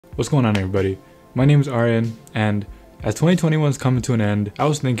What's going on, everybody? My name is Aryan, and as 2021 is coming to an end, I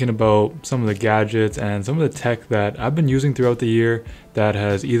was thinking about some of the gadgets and some of the tech that I've been using throughout the year that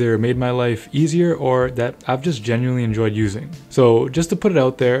has either made my life easier or that I've just genuinely enjoyed using. So just to put it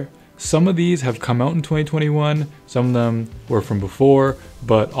out there, some of these have come out in 2021, some of them were from before,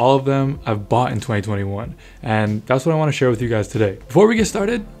 but all of them I've bought in 2021. And that's what I want to share with you guys today. Before we get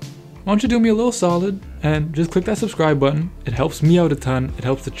started, why don't you do me a little solid and just click that subscribe button. It helps me out a ton, it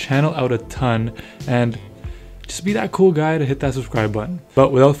helps the channel out a ton, and just be that cool guy to hit that subscribe button.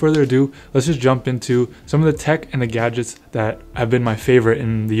 But without further ado, let's just jump into some of the tech and the gadgets that have been my favorite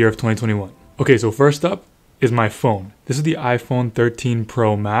in the year of 2021. Okay, so first up is my phone. This is the iPhone 13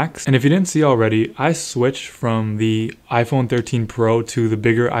 Pro Max. And if you didn't see already, I switched from the iPhone 13 Pro to the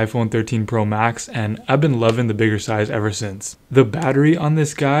bigger iPhone 13 Pro Max, and I've been loving the bigger size ever since. The battery on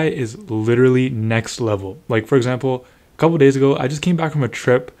this guy is literally next level. Like, for example, a couple days ago, I just came back from a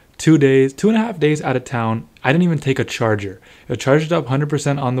trip, 2.5 days out of town. I didn't even take a charger. It charged up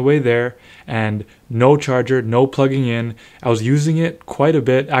 100% on the way there, and no charger, no plugging in. I was using it quite a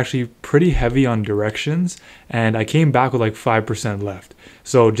bit, actually pretty heavy on directions, and I came back with like 5% left.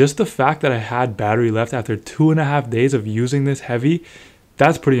 So just the fact that I had battery left after 2.5 days of using this heavy,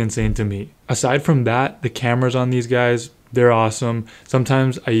 that's pretty insane to me. Aside from that, the cameras on these guys, they're awesome.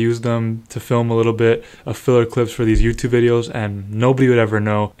 Sometimes I use them to film a little bit of filler clips for these YouTube videos and nobody would ever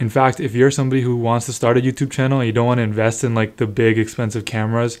know. In fact, if you're somebody who wants to start a YouTube channel and you don't want to invest in like the big expensive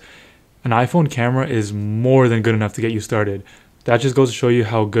cameras, an iPhone camera is more than good enough to get you started. That just goes to show you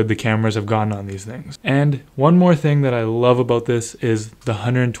how good the cameras have gotten on these things. And one more thing that I love about this is the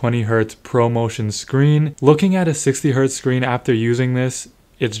 120 Hz ProMotion screen. Looking at a 60 Hz screen after using this,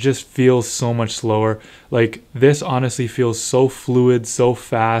 it just feels so much slower. Like, this honestly feels so fluid, so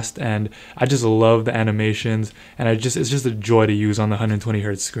fast, and I just love the animations, and it's just a joy to use on the 120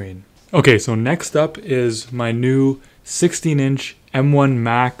 Hz screen. Okay, so next up is my new 16-inch M1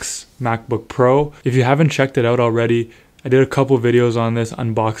 Max MacBook Pro. If you haven't checked it out already, I did a couple videos on this,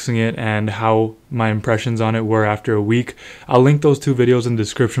 unboxing it and how my impressions on it were after a week. I'll link those two videos in the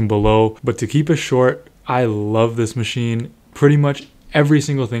description below, but to keep it short, I love this machine. Pretty much every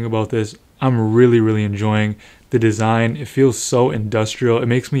single thing about this, I'm really enjoying. The design, it feels so industrial. It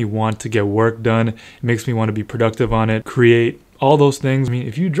makes me want to get work done. It makes me want to be productive on it, create, all those things. I mean,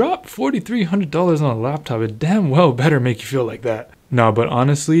 if you drop $4,300 on a laptop, it damn well better make you feel like that. No, but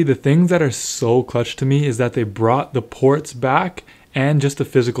honestly, the things that are so clutch to me is that they brought the ports back and just the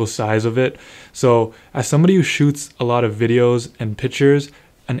physical size of it. So as somebody who shoots a lot of videos and pictures,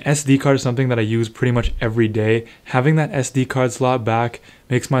 an SD card is something that I use pretty much every day. Having that SD card slot back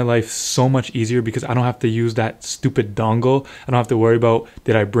makes my life so much easier because I don't have to use that stupid dongle. I don't have to worry about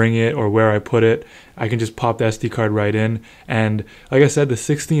did I bring it or where I put it. I can just pop the SD card right in. And like I said, the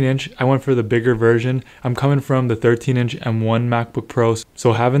 16-inch, I went for the bigger version. I'm coming from the 13-inch M1 MacBook Pro.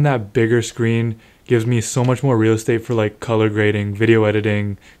 So having that bigger screen gives me so much more real estate for like color grading, video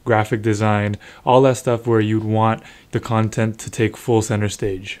editing, graphic design, all that stuff where you'd want the content to take full center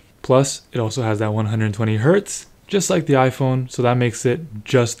stage. Plus, it also has that 120 Hz, just like the iPhone, so that makes it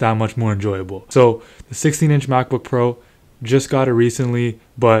just that much more enjoyable. So the 16-inch MacBook Pro, just got it recently,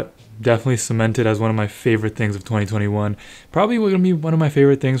 but definitely cemented as one of my favorite things of 2021. Probably going to be one of my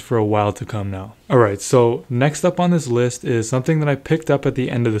favorite things for a while to come now. Alright, so next up on this list is something that I picked up at the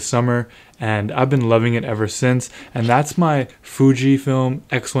end of the summer and I've been loving it ever since, and that's my Fujifilm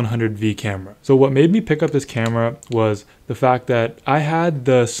X100V camera. So what made me pick up this camera was the fact that I had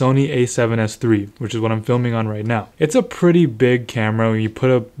the Sony a7S III, which is what I'm filming on right now. It's a pretty big camera when you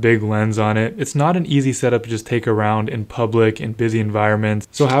put a big lens on it. It's not an easy setup to just take around in public, in busy environments.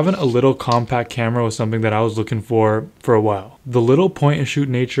 So having a little compact camera was something that I was looking for a while. The little point and shoot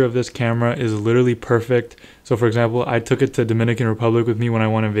nature of this camera is literally perfect. So for example, I took it to Dominican Republic with me when I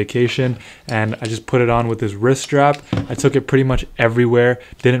went on vacation, and I just put it on with this wrist strap. I took it pretty much everywhere,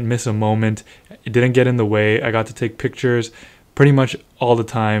 didn't miss a moment. It didn't get in the way. I got to take pictures pretty much all the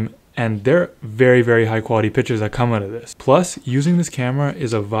time, and they're very high quality pictures that come out of this. Plus, using this camera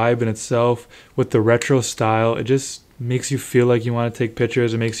is a vibe in itself with the retro style. It just makes you feel like you want to take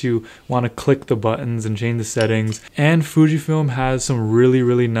pictures. It makes you want to click the buttons and change the settings. And Fujifilm has some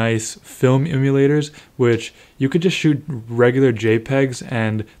really nice film emulators, which you could just shoot regular JPEGs,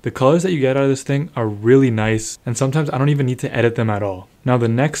 and the colors that you get out of this thing are really nice, and sometimes I don't even need to edit them at all. Now the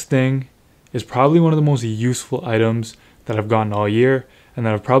next thing is probably one of the most useful items that I've gotten all year, and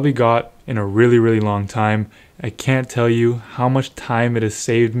that I've probably got in a really, really long time. I can't tell you how much time it has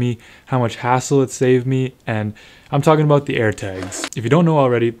saved me, how much hassle it saved me, and I'm talking about the AirTags. If you don't know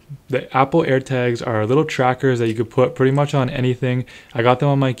already, the Apple AirTags are little trackers that you could put pretty much on anything. I got them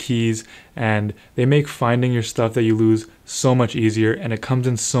on my keys, and they make finding your stuff that you lose so much easier, and it comes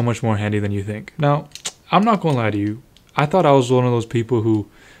in so much more handy than you think. Now, I'm not gonna lie to you. I thought I was one of those people who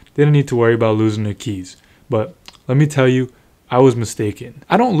didn't need to worry about losing their keys, but let me tell you, I was mistaken.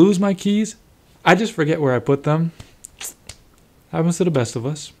 I don't lose my keys, I just forget where I put them. Happens to the best of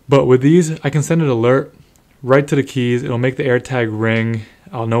us. But with these, I can send an alert right to the keys. It'll make the AirTag ring.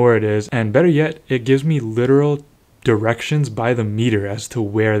 I'll know where it is. And better yet, it gives me literal directions by the meter as to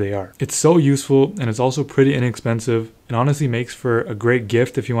where they are. It's so useful, and it's also pretty inexpensive. It honestly makes for a great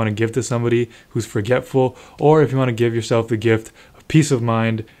gift if you want to give to somebody who's forgetful, or if you want to give yourself the gift of peace of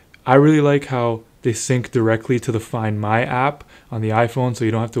mind. I really like how they sync directly to the Find My app on the iPhone, so you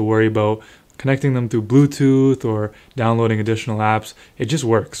don't have to worry about connecting them through Bluetooth or downloading additional apps. It just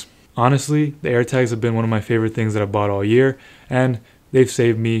works. Honestly, the AirTags have been one of my favorite things that I've bought all year, and they've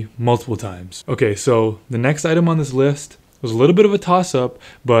saved me multiple times. Okay, so the next item on this list was a little bit of a toss-up,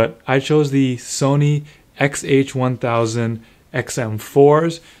 but I chose the Sony XH1000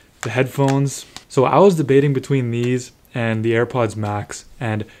 XM4s, the headphones. So I was debating between these and the AirPods Max,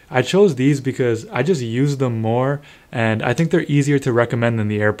 and I chose these because I just use them more, and I think they're easier to recommend than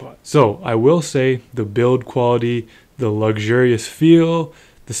the AirPods. So I will say the build quality, the luxurious feel,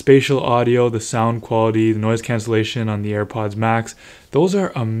 the spatial audio, the sound quality, the noise cancellation on the AirPods Max, those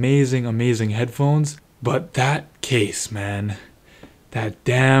are amazing, amazing headphones. But that case, man, that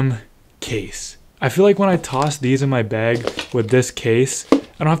damn case. I feel like when I toss these in my bag with this case,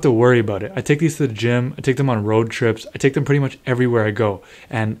 I don't have to worry about it. I take these to the gym, I take them on road trips, I take them pretty much everywhere I go.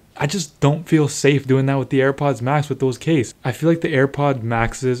 And I just don't feel safe doing that with the AirPods Max with those cases. I feel like the AirPod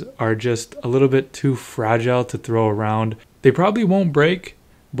Maxes are just a little bit too fragile to throw around. They probably won't break,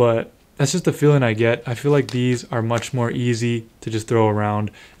 but that's just the feeling I get. I feel like these are much more easy to just throw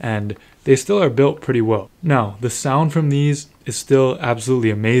around, and they still are built pretty well. Now, the sound from these is still absolutely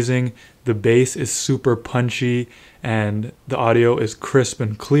amazing. The bass is super punchy, and the audio is crisp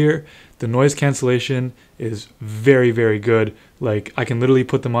and clear. The noise cancellation is very, very good. Like, I can literally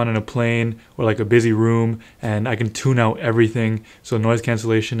put them on in a plane or like a busy room, and I can tune out everything. So noise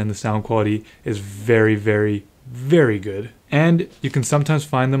cancellation and the sound quality is very, very, very good. And you can sometimes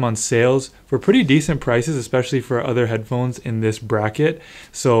find them on sales for pretty decent prices, especially for other headphones in this bracket.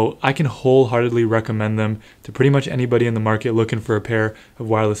 So I can wholeheartedly recommend them to pretty much anybody in the market looking for a pair of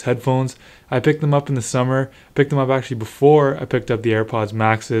wireless headphones. I picked them up in the summer. I picked them up actually before I picked up the AirPods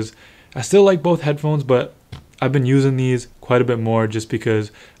Maxes. I still like both headphones, but I've been using these quite a bit more just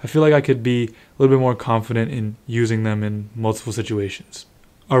because I feel like I could be a little bit more confident in using them in multiple situations.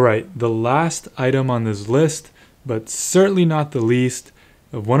 All right, the last item on this list, but certainly not the least,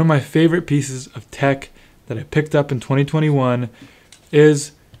 of one of my favorite pieces of tech that I picked up in 2021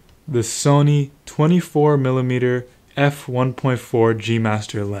 is the Sony 24mm f1.4 G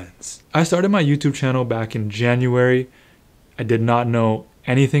Master lens. I started my YouTube channel back in January. I did not know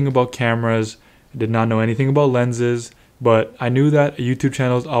anything about cameras. I did not know anything about lenses, but I knew that a YouTube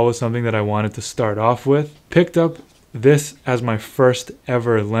channel is always something that I wanted to start off with. Picked up this as my first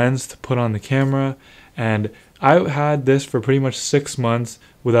ever lens to put on the camera, and I had this for pretty much 6 months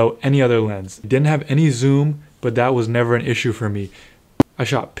without any other lens. It didn't have any zoom, but that was never an issue for me. I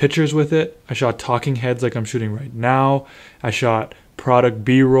shot pictures with it. I shot talking heads like I'm shooting right now. I shot product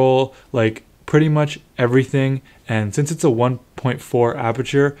B-roll, like pretty much everything. And since it's a 1.4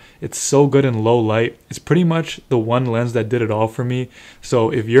 aperture, it's so good in low light. It's pretty much the one lens that did it all for me.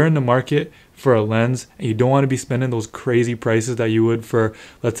 So if you're in the market for a lens and you don't want to be spending those crazy prices that you would for,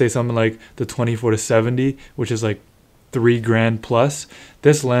 let's say, something like the 24-70, which is like $3,000 plus,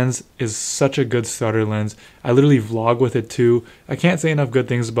 this lens is such a good starter lens. I literally vlog with it too. I can't say enough good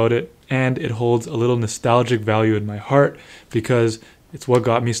things about it, and it holds a little nostalgic value in my heart because it's what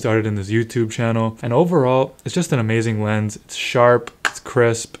got me started in this YouTube channel. And overall, it's just an amazing lens. It's sharp, it's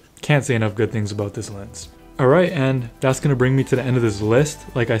crisp. Can't say enough good things about this lens. Alright, and that's going to bring me to the end of this list.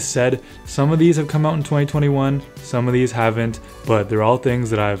 Like I said, some of these have come out in 2021, some of these haven't, but they're all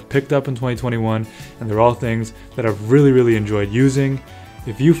things that I've picked up in 2021, and they're all things that I've really, really enjoyed using.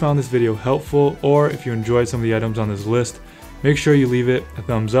 If you found this video helpful, or if you enjoyed some of the items on this list, make sure you leave it a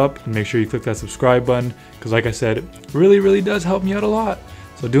thumbs up, and make sure you click that subscribe button, because like I said, it really, really does help me out a lot.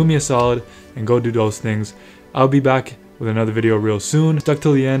 So do me a solid, and go do those things. I'll be back with another video real soon. Stuck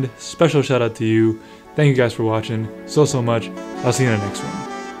till the end, special shout out to you. Thank you guys for watching so much. I'll see you in the next one.